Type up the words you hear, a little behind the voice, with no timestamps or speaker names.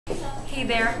Hey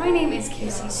there, my name is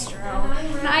KayCee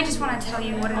Stroh, and I just want to tell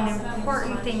you what an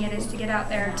important thing it is to get out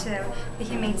there to the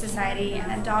Humane Society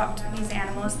and adopt these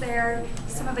animals. They're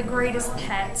some of the greatest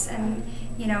pets, and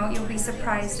you'll be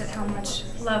surprised at how much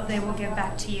love they will give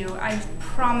back to you. I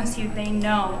promise you they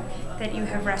know that you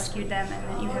have rescued them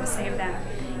and that you have saved them,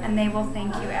 and they will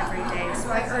thank you every day. So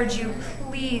I urge you,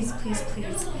 please, please,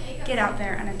 please get out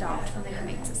there and adopt from the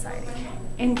Humane Society.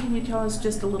 And can you tell us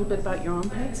just a little bit about your own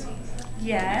pets?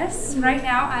 Yes, right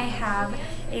now I have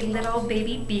a little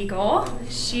baby beagle.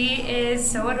 She is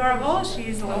so adorable.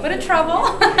 She's a little bit of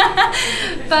trouble,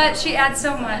 but she adds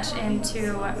so much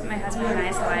into my husband and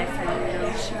I's life,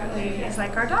 and she really is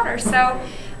like our daughter. So,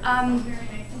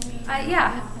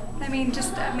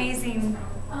 just amazing.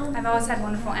 I've always had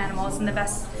wonderful animals, and the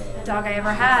best dog I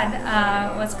ever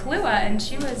had was Kahlua, and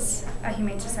she was a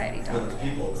Humane Society dog.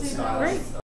 Great.